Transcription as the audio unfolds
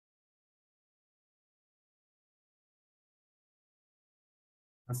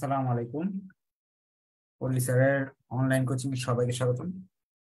আসসালামু আলাইকুম। পল্লী স্যারের অনলাইন কোচিং এ সবাইকে স্বাগতম।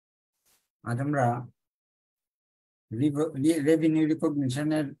 আজ আমরা রেভিনিউ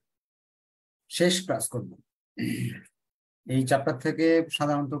রিকগনিশনের শেষ ক্লাস করব। এই চ্যাপ্টার থেকে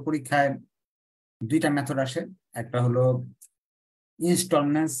সাধারণত পরীক্ষায় দুইটা মেথড আসে, একটা হলো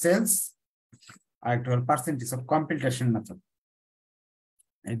ইনস্টলমেন্ট সেলস আর একটা হলো পার্সেন্টেজ অফ কমপ্লিটেশন মেথড।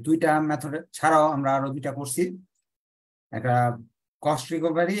 এই দুইটা মেথড ছাড়াও আমরা আরো দুইটা করছি, একটা cost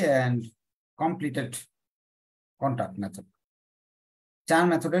recovery and completed contract method. চার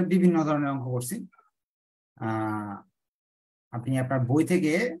মেথডের বিভিন্ন ধরনের অঙ্ক করছি। আপনি আপনার বই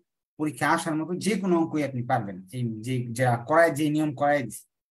থেকে পরীক্ষা আসার মতো যে কোনো অঙ্কই আপনি পারবেন, এই যে যা করায়, যে নিয়ম করায় দিচ্ছে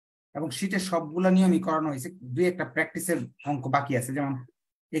এবং শীটের সবগুলা নিয়মই করানো হয়েছে। দুই একটা প্র্যাকটিসের অঙ্ক বাকি আছে, যেমন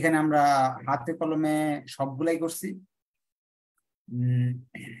এখানে আমরা হাতে কলমে সবগুলাই করছি।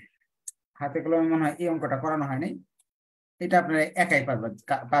 হাতে কলমে মনে হয় এই অঙ্কটা করানো হয়নি, এটা আপনারা একাই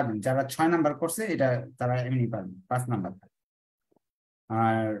পারবেন। যারা 6 নাম্বার করছে এটা তারা এমনি পারবেন, 5 নাম্বার।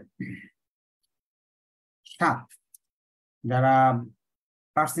 আর 7 যারা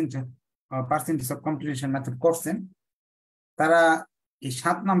পার্সেন্টেজ অফ কমপ্লিটেশন মেথড করছেন তারা এই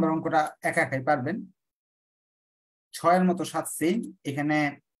 7 নাম্বার অঙ্কটা একা একাই পারবেন। 6-এর মতো 7 সেম। এখানে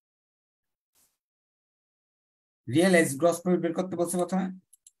রিয়েলাইজ গ্রস প্রফিট বের করতে বলছে,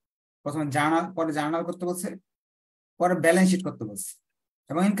 প্রথমে জার্নাল, পরে জার্নাল করতে বলছে, পরে ব্যালেন্স শিট করতে বলছে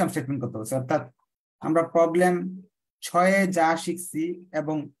এবং ইনকাম স্টেটমেন্ট করতে বলছে। অর্থাৎ আমরা প্রবলেম 6-এ যা শিখছি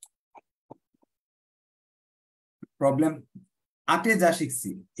এবং প্রবলেম 8-এ যা শিখছি,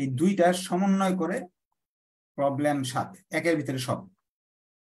 এই দুইটার সমন্বয় করে প্রবলেম 7 একের ভিতরে সব,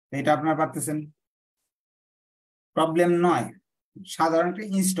 এটা আপনারা পারতেছেন। প্রবলেম 9 সাধারণত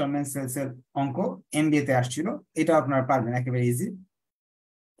ইনস্টলমেন্ট সেলস এর অঙ্ক, এমবিএ তে আসছিল, এটা আপনারা পারবেন, একেবারে ইজি,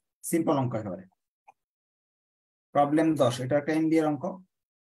 সিম্পল অঙ্ক একেবারে। প্রবলেম 10 এটা একটা এমবিএ এর অঙ্ক।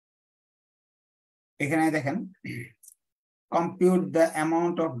 এখানে দেখেন, compute the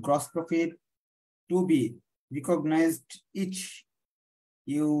amount of gross profit two be recognised each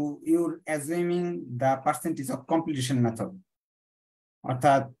your অ্যাজুমিং the percentage of completion method.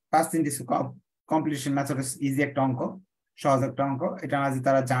 অর্থাৎ percentage of completion method easy একটা অঙ্ক, সহজ একটা অঙ্ক। এটা মাঝে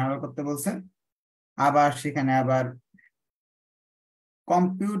তারা জার্নাল করতে বলছে। আবার সেখানে আবার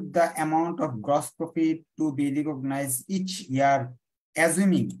compute the amount of gross profit to be recognized each year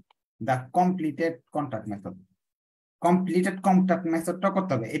assuming the completed contract method. completed contract মেথডটা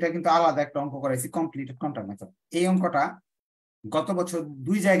করতে হবে, এটা কিন্তু আলাদা একটা অঙ্ক করেছি, completed contract method। এই অঙ্কটা গত বছর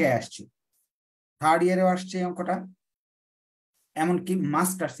 2 জায়গায় আসছে, 3rd ইয়ারেও আসছে এই অঙ্কটা, এমনকি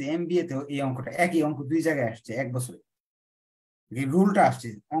মাস্টার্সে এমবিএ তেও এই অঙ্কটা, একই অঙ্ক 2 জায়গায় আসছে এক বছরে। এই রুলটা আসছে,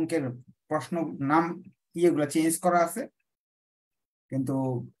 অঙ্কের প্রশ্ন নাম ইয়েগুলো চেঞ্জ করা আছে কিন্তু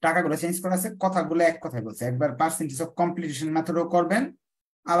টাকাগুলো চেঞ্জ করা আছে, কথাগুলো এক কথাই বলছে। একবার পার্সেন্টেজ অফ কমপ্লিটেশন মেথডও করবেন,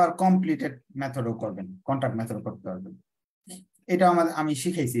 আবার কমপ্লিটেড মেথডও করবেন, কন্ট্রাক্ট মেথডও করতে পারবেন। এটা আমি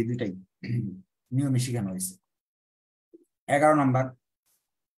শিখাইছি, দুইটাই নিয়মে শিখানো হয়েছে। 11 নাম্বার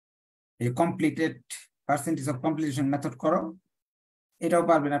এই completed percentage of completion method করো, এটাও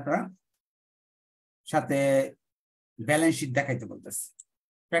পারবেন আপনারা। সাথে ব্যালেন্স শিট দেখাইতে বলতেছে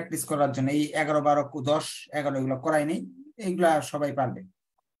প্র্যাকটিস করার জন্য। এই 11, 12, 10, 11 এগুলো করাই নেই, এইগুলা সবাই পারবে।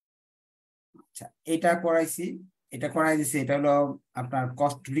 আচ্ছা, এটা করাইছি, এটা করাই দিছি। এটা হলো আপনার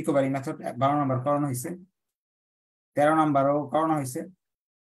কস্ট রিকভারি মেথড, 12 নাম্বার করানো হয়েছে। 13 নাম্বারও করানো হয়েছে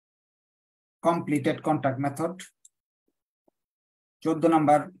কমপ্লিটেড কন্ট্রাক্ট মেথড। 14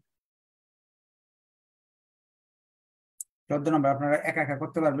 নাম্বার আপনারা একা একা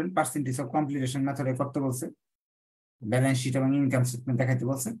করতে পারবেন, পার্সেন্টেজ অফ কমপ্লিটেশন মেথডে করতে বলছে, ব্যালেন্স শিট এবং ইনকাম স্টেটমেন্ট দেখাইতে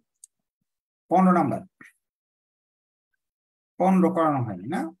বলছে। 15 নাম্বার 15 করানো হয়নি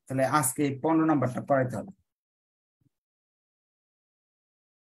না, তাহলে আজকে 15 নাম্বারটা করাইতে হবে।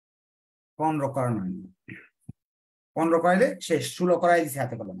 15 করানো হয়নি, 15 করাইলে শেষ। 16 করাই দিছে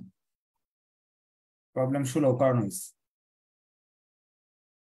হাতে কলমে, প্রবলেম 16 করানো হয়েছে।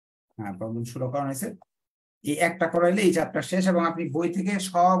 হ্যাঁ, প্রবলেম 16 করানো হয়েছে। এই একটা করাইলে এই চ্যাপ্টার শেষ এবং আপনি বই থেকে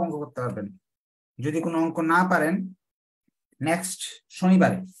সব অঙ্ক করতে পারবেন। যদি কোনো অঙ্ক না পারেন, নেক্সট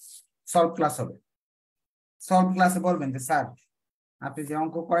শনিবারে সলভ ক্লাস হবে। সলভ ক্লাসে বলবেন যে স্যার আপনি যে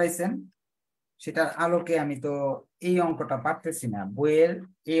অঙ্ক করাইছেন সেটার আলোকে আমি তো এই অঙ্কটা পারতেছি না, বইয়ের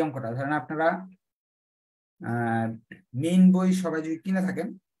এই অঙ্কটা। ধরেন আপনারা মেইন বই সবাই যদি কিনে থাকেন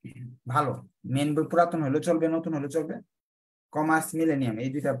ভালো, মেইন বই পুরাতন হলে চলবে, নতুন হলে চলবে, কমার্স মিলেনিয়াম এই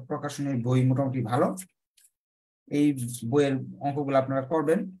দুইটা প্রকাশনের বই মোটামুটি ভালো। এই বইয়ের অঙ্কগুলো আপনারা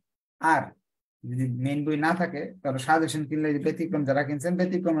করবেন। আর যদি মেইন বই না থাকে তাহলে সাজেশন কিনলে, ব্যতিক্রম যারা কিনছেন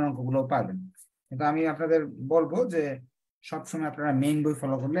ব্যতিক্রমের অঙ্কগুলো পাবেন। কিন্তু আমি আপনাদের বলবো যে সবসময় আপনারা মেইন বই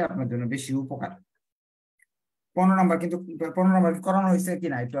ফলো করলে আপনার জন্য বেশি উপকার। 15 নম্বর কিন্তু 15 নম্বর করানো হয়েছে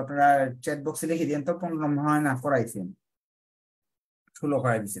কিনা একটু আপনারা চ্যাট বক্সে লিখে দিন তো। 15 নম্বর হয় না, করাইছেন 16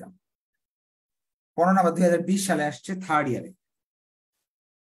 করাই দিয়েছিলাম। 15 নম্বর 2020 সালে আসছে, থার্ড ইয়ারে।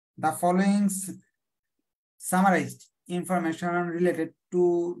 The following summarized information related to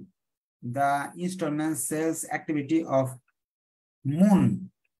the installment sales activity of Moon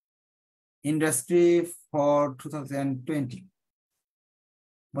Industry for 2020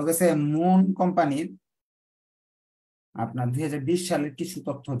 বলতেছে মুন কোম্পানির আপনার 2020 সালের কিছু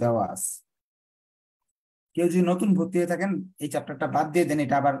তথ্য দেওয়া আছে। কেউ যদি নতুন ভর্তি হয়ে থাকেন এই চ্যাপ্টারটা বাদ দিয়ে দেন,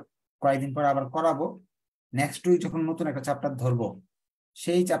 এটা আবার কয়েকদিন পর আবার করাবো। নেক্সট উইক যখন নতুন একটা চ্যাপ্টার ধরবো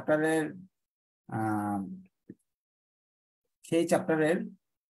সেই চ্যাপ্টারের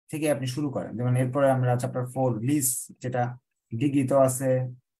থেকে আপনি শুরু করেন। যেমন এরপরে আমরা চ্যাপ্টার 4 লিজ, যেটা ডিগ্রি তো আছে,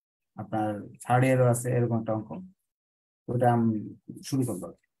 আপনার থার্ড ইয়ারও আছে, এরকম একটা অঙ্ক, ওটা আমি শুরু করবো।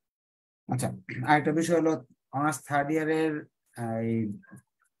 আচ্ছা, আরেকটা বিষয় হলো অনার্স থার্ড ইয়ারের এই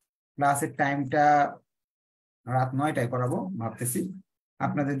ক্লাসের টাইমটা রাত 9টায় করাবো ভাবতেছি।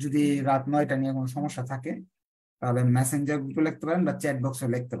 আপনাদের যদি রাত 9টা নিয়ে কোনো সমস্যা থাকে তাহলে মেসেঞ্জার গ্রুপে লিখতে পারেন বা চ্যাট বক্সে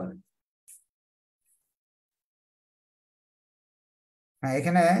লিখতে পারেন। হ্যাঁ,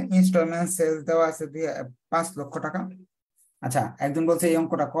 এখানে ইনস্টলমেন্ট সেলস দেওয়া আছে 5 লক্ষ টাকা। আচ্ছা, একজন বলছে এই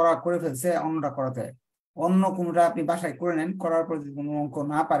অঙ্কটা করে ফেলছে, অন্যটা করাতে। অন্য কোনোটা আপনি বাসায় করে নেন, করার পর যদি কোনো অঙ্ক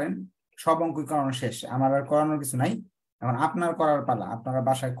না পারেন, সব অঙ্কই করানো শেষ, আমার আর করানোর কিছু নাই। এখন আপনার করার পালা, আপনারা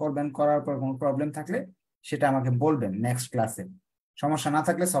বাসায় করবেন। করার পর কোনো প্রবলেম থাকলে সেটা আমাকে বলবেন নেক্সট ক্লাসে। সমস্যা না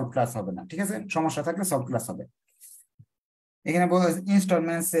থাকলে সলভ ক্লাস হবে না, ঠিক আছে? সমস্যা থাকলে সলভ ক্লাস হবে। এখানে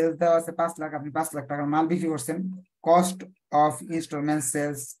ইনস্টলমেন্ট সেলস দেওয়া আছে 5 লাখ, আপনি 5 লাখ টাকার মাল বিক্রি করছেন। কস্ট অফ ইনস্টলমেন্ট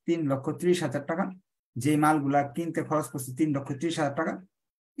সেলস 3,30,000 টাকা। যে মালগুলা কিনতে খরচ করছে 3,30,000 টাকা,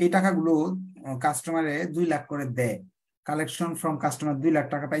 এই টাকাগুলো কাস্টমারে 2 লাখ করে দেয়। কালেকশন ফ্রম কাস্টমার 2 লাখ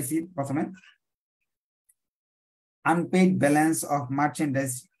টাকা পাইছি প্রথমে। Unpaid balance of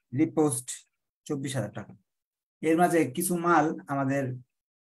merchandise repost 24,000 টাকা। এর মাঝে কিছু মাল আমাদের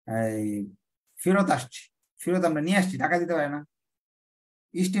ফেরত আসছে, ফেরত আমরা নিয়ে আসছি, টাকা দিতে পারে না।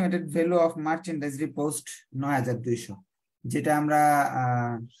 Estimated value of merchandise repost 9,200, যেটা আমরা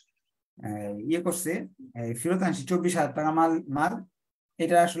করছে, ফেরত আনছি 24,000 টাকা মাল।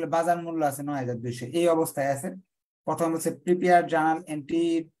 এটা আসলে বাজার মূল্য আছে 9,200, এই অবস্থায় আছে। প্রথম হচ্ছে prepare journal entry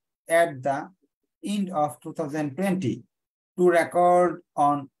at the end of 2020 two record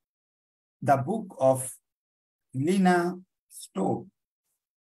on the book of Lina store.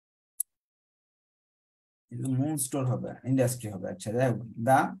 Moon store হবে, ইন্ডাস্ট্রি হবে। আচ্ছা,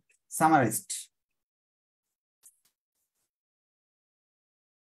 দা সামারিস্ট।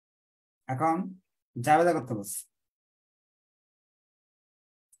 এখন জাবেদা করতে বলছি।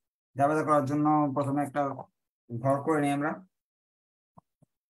 জাবেদা করার জন্য প্রথমে একটা ঘর করে নিই আমরা।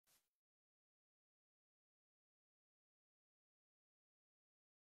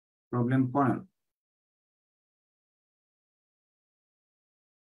 প্রবলেম 15।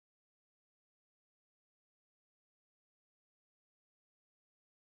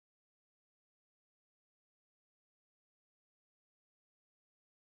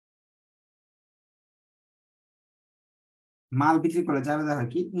 মাল বিক্রি করে জাবেদা হয়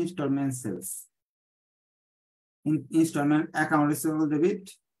কি? Instalment sales, instalment account receivable debit,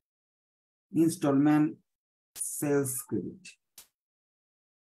 instalment sales credit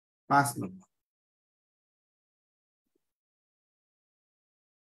 5 লক্ষ।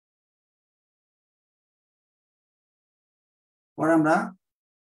 পরে আমরা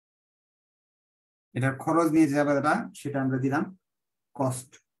এটার খরচ নিয়ে যাবে, সেটা আমরা দিলাম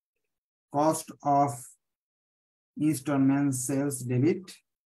cost. Cost of instalment sales debit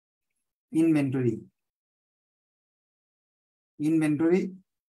inventory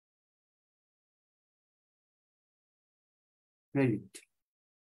credit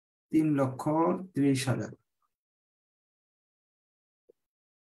 3,30,000।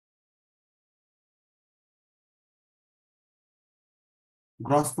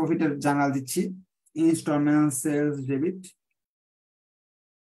 Gross প্রফিটের জার্নাল দিচ্ছি। Instalment sales debit,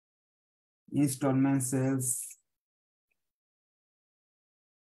 instalment sales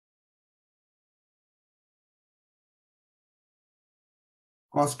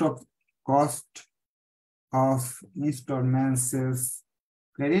cost of installment sales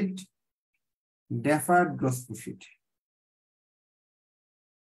credit, deferred gross profit।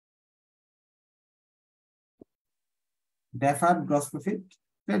 deferred gross profit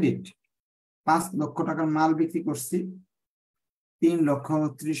credit 5 লক্ষ টাকার মাল বিক্রি করছি,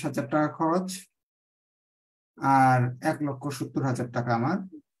 3,30,000 টাকা খরচ, আর 1,70,000 টাকা আমার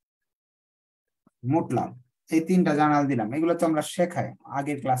মোট লাভ। এই 3টা জার্নাল দিলাম। এগুলো তো আমরা শেখাই,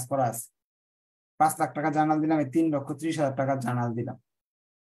 আগের ক্লাস করা আছে। 5 লাখ টাকা জার্নাল দিলাম, 3,30,000 টাকা জার্নাল দিলাম।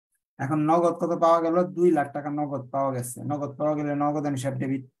 এখন নগদ কত পাওয়া গেল? 2 লাখ টাকা নগদ পাওয়া গেছে। নগদ পাওয়া গেলে নগদ হিসাব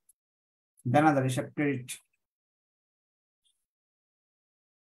ডেবিট, দেনাদার হিসাব credit.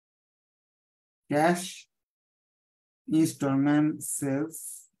 Cash instalment sales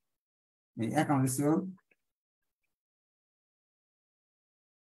account receivable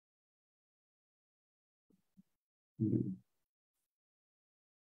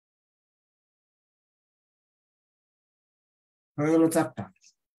হয়ে গেল 4টা।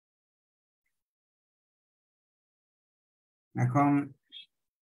 এখন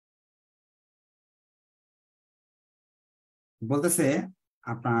বলতেছে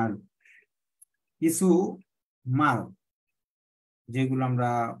আপনার কিছু মাল যেগুলো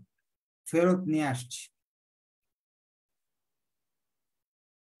আমরা ফেরত নিয়ে আসছি,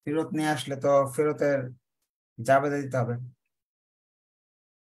 ফেরত নিয়ে আসলে তো ফেরতের জাবেদা দিতে হবে।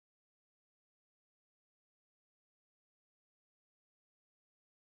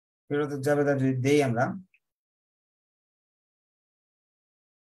 ফেরতের জাবেদা যদি দেই আমরা,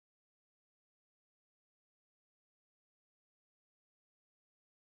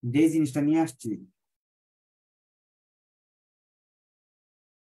 যে জিনিসটা নিয়ে আসছি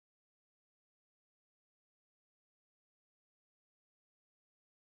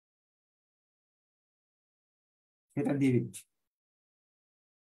সেটা ডেবিট।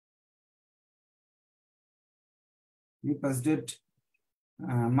 রিপার্সড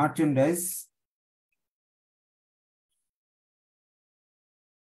মার্চেন্ডাইজ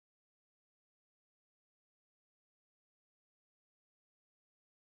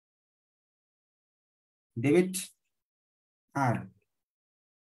ডেবিট, আর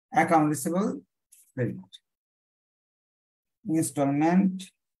account receivable credit. Instalment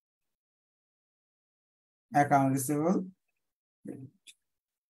account receivable credit.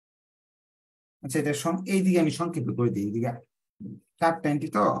 আচ্ছা, এটা এইদিকে আমি সংক্ষিপ্ত করে দিই, এইদিকে 4টা এন্ট্রি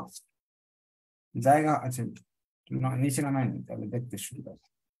তো জায়গা আছে, নিচে নামাই তাহলে দেখতে সুবিধা হবে।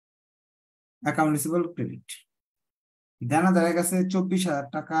 অ্যাকাউন্ট রিসিভেবল ক্রেডিট, দেনাদারের কাছে 24,000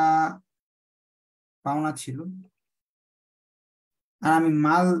 টাকা পাওনা ছিল, আর আমি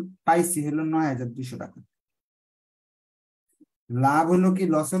মাল পাইছি হলো 9,200 টাকা। লাভ হলো কি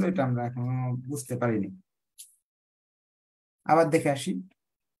লস হলো এটা আমরা এখনো বুঝতে পারিনি। আবার দেখে আসি,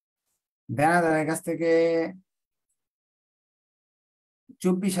 দেনাদারের কাছ থেকে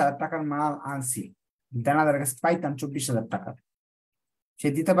 24,000 টাকার মাল আনছি, দেনাদারের কাছে পাইতাম 24,000 টাকা, সে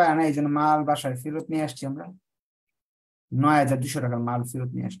দিতে পারে না, এই জন্য মাল বাসায় ফেরত নিয়ে আসছি আমরা, 9,200 টাকার মাল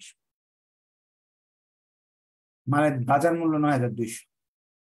ফেরত নিয়ে আসছি। মালের বাজার মূল্য 9,200।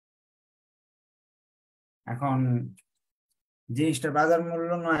 এখন জিনিসটার বাজার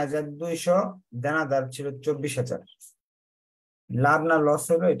মূল্য 9,200, দেনাদার ছিল 24,000। লাভ না লস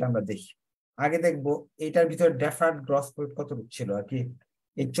হলো এটা আমরা দেখি। আগে দেখবো এটার ভিতরে ডেফার্ড গ্রস প্রফিট কতটুকু ছিল আর কি,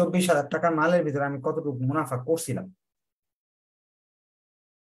 এই 24,000 টাকার মালের ভিতরে আমি কতটুকু মুনাফা করছিলাম।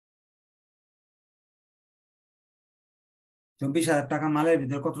 চব্বিশ হাজার টাকা মালের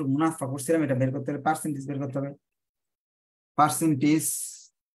ভিতরে কতটুকু মুনাফা করছিলাম এটা বের করতে হবে, পার্সেন্টেজ বের করতে হবে। পার্সেন্টেজ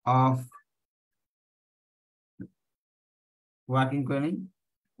অফ ওয়ার্কিং করে নিই,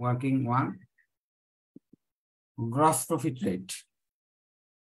 working 1 gross profit rate,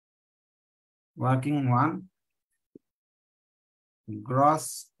 working 1 gross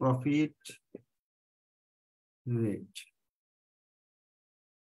profit rate.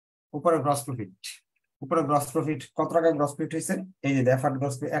 উপরে গ্রস প্রফিট, উপরে গ্রস প্রফিট কত টাকা গ্রস প্রফিট হয়েছে, এই যে ডেফার্ড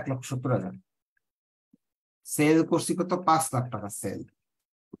গ্রস প্রফিট 1,70,000। সেল করছি কত, 5 লাখ টাকা সেল,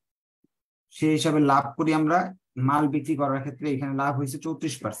 সেই হিসাবে লাভ করি আমরা মাল বিক্রি করার ক্ষেত্রে, এখানে লাভ হয়েছে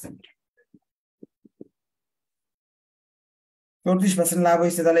 34%। 34% লাভ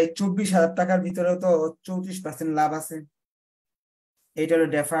হয়েছে, তাহলে এই 24,000 টাকার ভিতরেও তো 34% লাভ আছে। এইটা হলো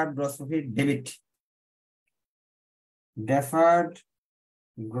deferred gross profit debit. Deferred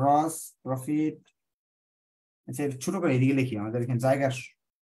gross profit, আচ্ছা ছোট করে এদিকে লিখি, আমাদের এখানে জায়গা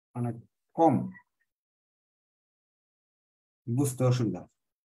অনেক কম, বুঝতে অসুবিধা।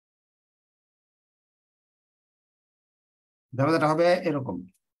 দেবতাটা হবে এরকম,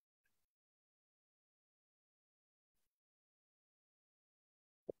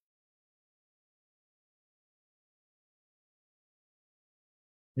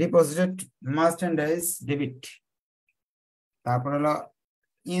 ডিপোজিটেড মার্চেন্ডাইজ ডেবিট, তারপর হলো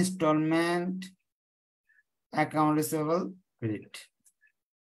ইনস্টলমেন্ট অ্যাকাউন্ট রিসিভেবল ক্রেডিট।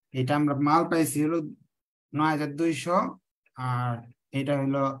 এটা আমরা মাল পাইছি হলো 9,200, আর এটা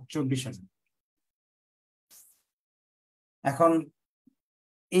হলো 24,000। এখন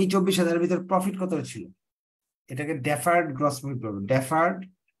এই 24,000-এর ভিতরে প্রফিট কত ছিল, এটাকে ডেফার্ড গ্রস প্রফিট বলবো। ডেফার্ড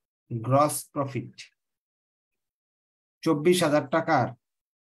গ্রস প্রফিট 24,000 টাকার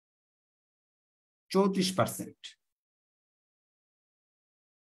 34%,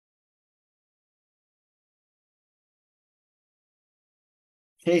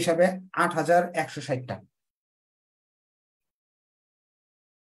 সেই হিসাবে 8,160 টাকা।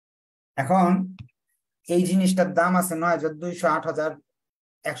 এখন এই জিনিসটার দাম আছে 9,200,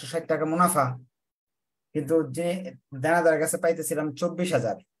 8,160 টাকা মুনাফা, কিন্তু যে দেনাদার কাছে পাইতেছিলাম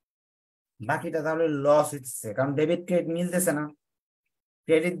 24,000, বাকিটা তাহলে লস হচ্ছে, কারণ ডেবিট ক্রেডিট মিলতেছে না।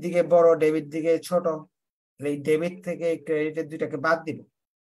 ক্রেডিট দিকে বড়, ডেবিট দিকে ছোট, এই ডেবিট থেকে ক্রেডিটের দুইটাকে বাদ দিব,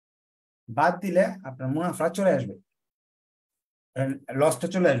 বাদ দিলে আপনার মুনাফা চলে আসবে, লসটা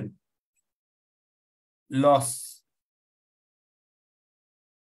চলে আসবে। লস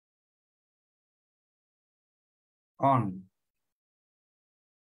অন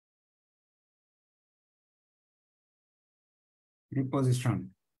রিপোজিশন,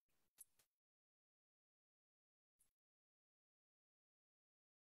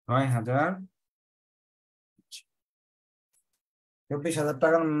 $9,000, 24,000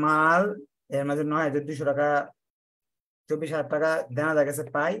 টাকার মাল, এর মাঝে 9,200 টাকা, 24,000 টাকা দেনাদার কাছে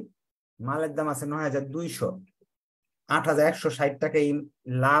পাই, মালের দাম আছে 9,200, 8,160 টাকা এই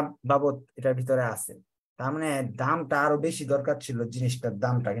লাভ বাবদ এটার ভিতরে আছে। তার মানে দামটা আরো বেশি দরকার ছিল জিনিসটার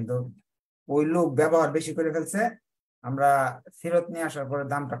দামটা, কিন্তু ওই লোক ব্যবহার বেশি করে ফেলছে, আমরা ফেরত নিয়ে আসার পরে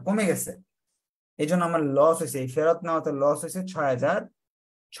দামটা কমে গেছে, এই জন্য আমার লস হয়েছে। এই ফেরত নেওয়াতে লস হয়েছে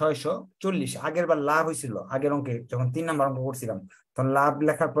 6,640। আগের বার লাভ হয়েছিল, আগের অঙ্কে যখন 3 নম্বর অঙ্ক করছিলাম তখন লাভ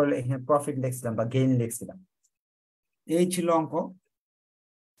লেখার পর এখানে প্রফিট লিখছিলাম বা গেইন লিখছিলাম। এই ছিল অঙ্ক।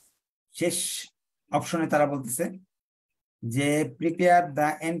 শেষ অপশনে তারা বলতেছে যে prepare the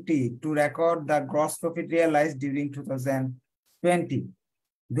entry two record the gross profit realised during 2020,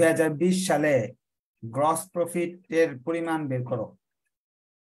 2020 সালে গ্রস প্রফিট এর পরিমাণ বের করো,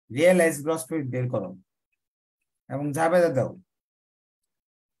 রিয়েলাইজ গ্রস প্রফিট বের করো এবং জাবেদা দাও।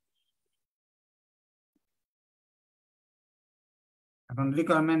 এখন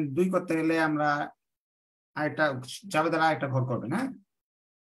রিকোয়ারমেন্ট 2 করতে গেলে আমরা আরেকটা জাবেদার আরেকটা ঘর করবেন, হ্যাঁ,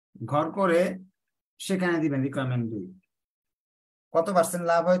 ঘর করে সেখানে দিবেন রিকোয়ারমেন্ট 2। কত পার্সেন্ট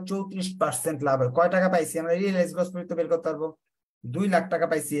লাভ হয়? 34% লাভ হয়। কয় টাকা পাইছি আমরা? রিয়েলাইজ গ্রস প্রফিট তো বের করতে পারবো। 2 লাখ টাকা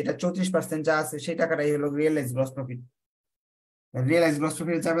পাইছি, এটা 34% যা আছে সেই টাকাটাই হলো realise gross profit. Realise gross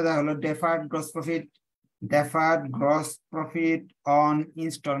profit যাবে তা হলো deferred gross profit, deferred gross profit on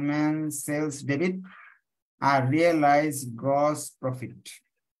instalment sales debit, R realise gross profit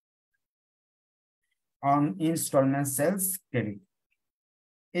on instalment sales credit.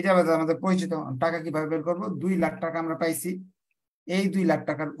 এটা আমাদের পরিচিত। টাকা কিভাবে বের করবো? 2 লাখ টাকা আমরা পাইছি, এই 2 লাখ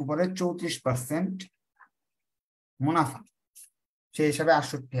টাকার উপরে 34% মুনাফা, সেই হিসাবে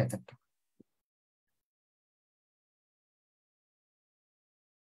 68,000 টাকা।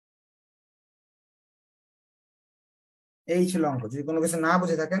 এই ছিল অঙ্ক। যদি কোনো কিছু না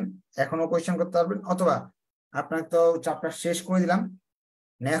বুঝে থাকেন এখনো কোয়েশ্চেন করতে পারবেন, অথবা আপনার তো চ্যাপ্টার শেষ করে দিলাম,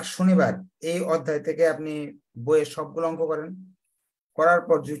 নেক্সট শনিবার এই অধ্যায় থেকে আপনি বইয়ের সবগুলো অঙ্ক করেন, করার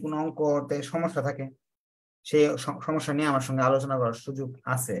পর যদি কোনো অঙ্কতে সমস্যা থাকে সেই সমস্যা নিয়ে আমার সঙ্গে আলোচনা করার সুযোগ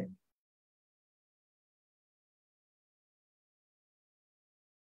আছে।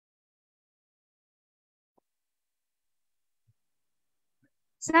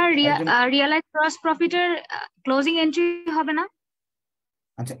 স্যার রিয়ালাইজ গ্রস প্রফিটের ক্লোজিং এন্ট্রি হবে না?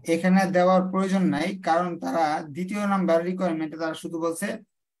 আচ্ছা, এখানে দেওয়ার প্রয়োজন নাই, কারণ তারা 2য় নাম্বার রিকোয়ারমেন্টে তারা শুধু বলছে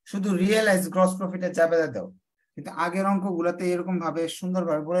শুধু রিয়েলাইজ গ্রস প্রফিটের জাবেদা দাও, কিন্তু আগের অঙ্কগুলোতে এরকম ভাবে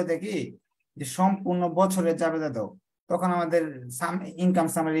সুন্দরভাবে বলে দেখি যে সম্পূর্ণ বছরের জাবেদা দাও, তখন আমাদের ইনকাম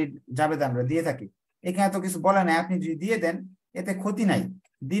সামারি জাবেদা আমরা দিয়ে থাকি। এখানে তো কিছু বলে নাই, আপনি যদি দিয়ে দেন এতে ক্ষতি নাই,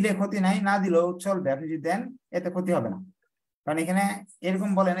 দিলে ক্ষতি নাই, না দিলেও চলবে, আপনি যদি দেন এতে ক্ষতি হবে না। কারণ এখানে এরকম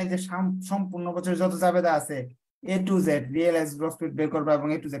বলে নাই যে সম্পূর্ণ বছর যত জাবেদা আছে A to Z realise gross profit বের করবে এবং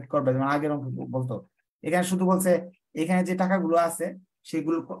A to Z করবে, যেমন আগের অঙ্ক বলতো। এখানে শুধু বলছে এখানে যে টাকাগুলো আছে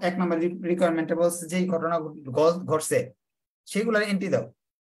সেগুলো 1 নম্বর রিকোয়ারমেন্টে বলছে যেই ঘটনা ঘটছে সেগুলোর এন্ট্রি দাও,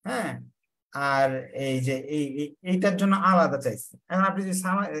 হ্যাঁ। আর এই যে এইটার জন্য আলাদা চাইছে। এখন আপনি যদি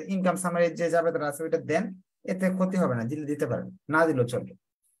ইনকাম সামারির যে জাবেদাটা আছে ওইটা দেন, এতে ক্ষতি হবে না, দিলে দিতে পারেন, না দিলেও চলবে।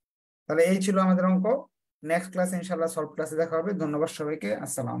 তাহলে এই ছিল আমাদের অঙ্ক। নেক্সট ক্লাসে ইনশাআল্লাহ সলভ ক্লাসে দেখা হবে। ধন্যবাদ সবাইকে।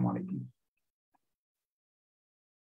 আসসালামু আলাইকুম।